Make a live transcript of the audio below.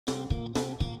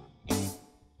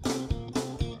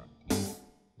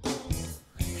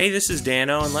Hey, this is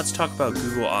Dano, and let's talk about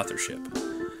Google Authorship.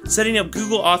 Setting up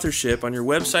Google Authorship on your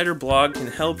website or blog can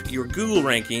help your Google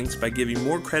rankings by giving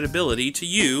more credibility to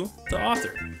you, the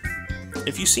author.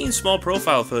 If you've seen small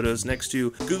profile photos next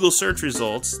to Google search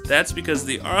results, that's because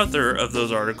the author of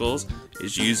those articles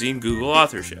is using Google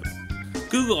Authorship.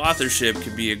 Google Authorship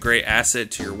can be a great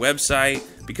asset to your website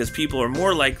because people are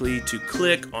more likely to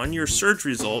click on your search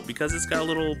result because it's got a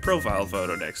little profile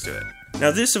photo next to it. Now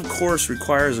this of course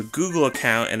requires a Google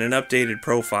account and an updated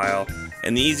profile,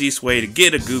 and the easiest way to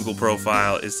get a Google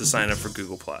profile is to sign up for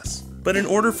Google+. But in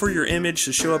order for your image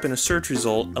to show up in a search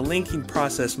result, a linking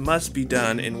process must be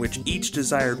done in which each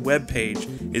desired web page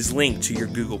is linked to your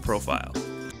Google profile.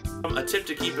 A tip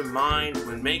to keep in mind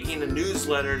when making a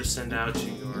newsletter to send out to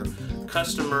your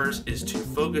customers is to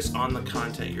focus on the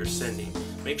content you're sending.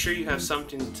 Make sure you have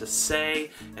something to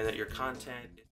say and that your content